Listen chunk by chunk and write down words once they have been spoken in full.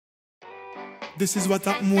This is what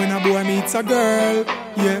happen when a boy meets a girl.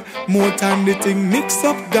 Yeah, more time the thing mix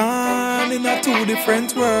up gone in a two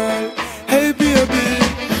different world. Hey baby,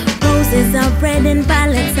 roses are red and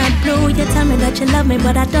violets are blue. You tell me that you love me,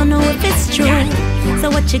 but I don't know if it's true. So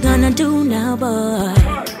what you gonna do now, boy?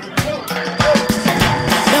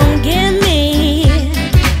 Don't give me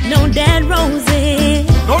no dead roses.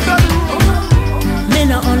 no that. Me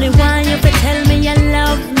no only want you to tell me you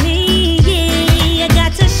love me. Yeah, you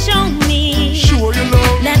got to show me. Sure you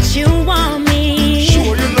love. That you want me.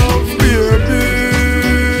 Sure you love, baby.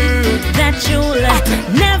 That you'll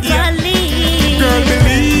never leave. Girl,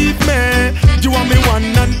 believe me, you are me one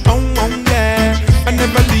and only. I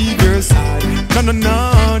never leave your side. No, no,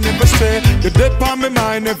 no, never stray. You're dead on my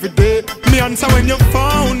mind every day. Me answer when you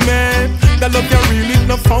found me. That love you really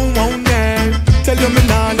no phone on me. Tell you me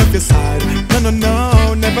nah love your side. No, no,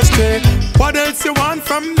 no, never stray. What else you want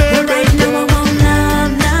from me? But right now I want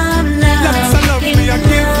love, love, love. Lots of love me I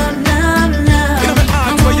give. Love, love, love. You know me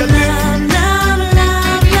heart where you live. Love,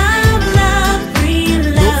 love, love, love, real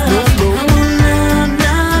love. I want love,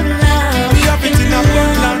 love, love. We have it in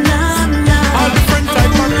abundance. Love, love, All the friends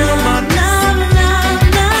like my real man. love, love,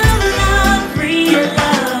 love, love, real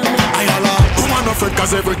love. I holla, woman of it,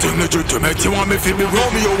 cause everything legitimate. You want me to be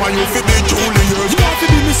Romeo and you fi be Juliet. You want to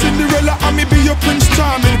be me Cinderella and me be your Prince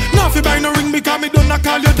Charming. Now fi buy no ring because me don't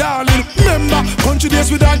call you darling. Remember, country days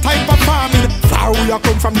with all type of farming. Far where you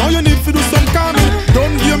come from, now you need to do some calming.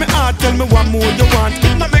 Don't give me heart, tell me what more you want.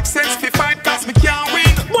 It no make sense fi fight cause me can't win.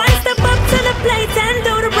 Boy, step up to the plate and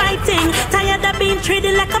do the right thing. Tired of being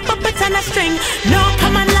treated like a puppet on a string. No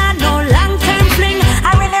common law, no long-term fling.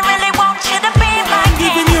 I really, really want you to be my king.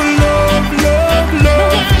 Giving you love, love,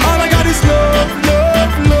 love. All I got is love,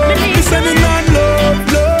 love, love. Me sending on love,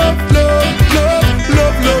 love, love, love,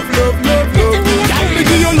 love, love, love, love, love. Me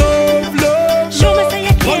give you love, love, Show me love. say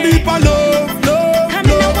you care. One deeper love, love, Come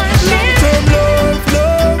in, I love. want share. Long-term love,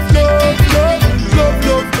 love, love, love, love,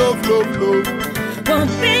 love, love, love, love. Well,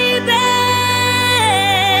 baby,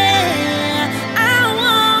 I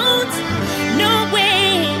won't, no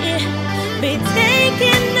way, be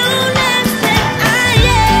taking no less than I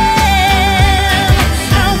am.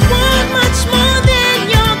 I want much more than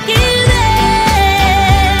you're giving.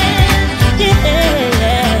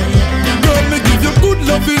 Yeah. Girl, me give you good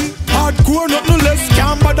loving, hardcore, not no less.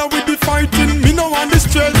 Can't bother with the fighting, me no want the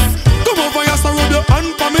stress. Come over here, so rub your hand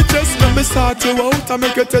for me chest. Let me start you out and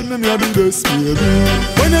make you tell me I'm the best, baby.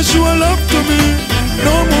 When you show love to me,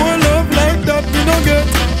 no more love like that me no get.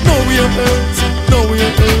 No way else, no way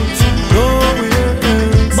else.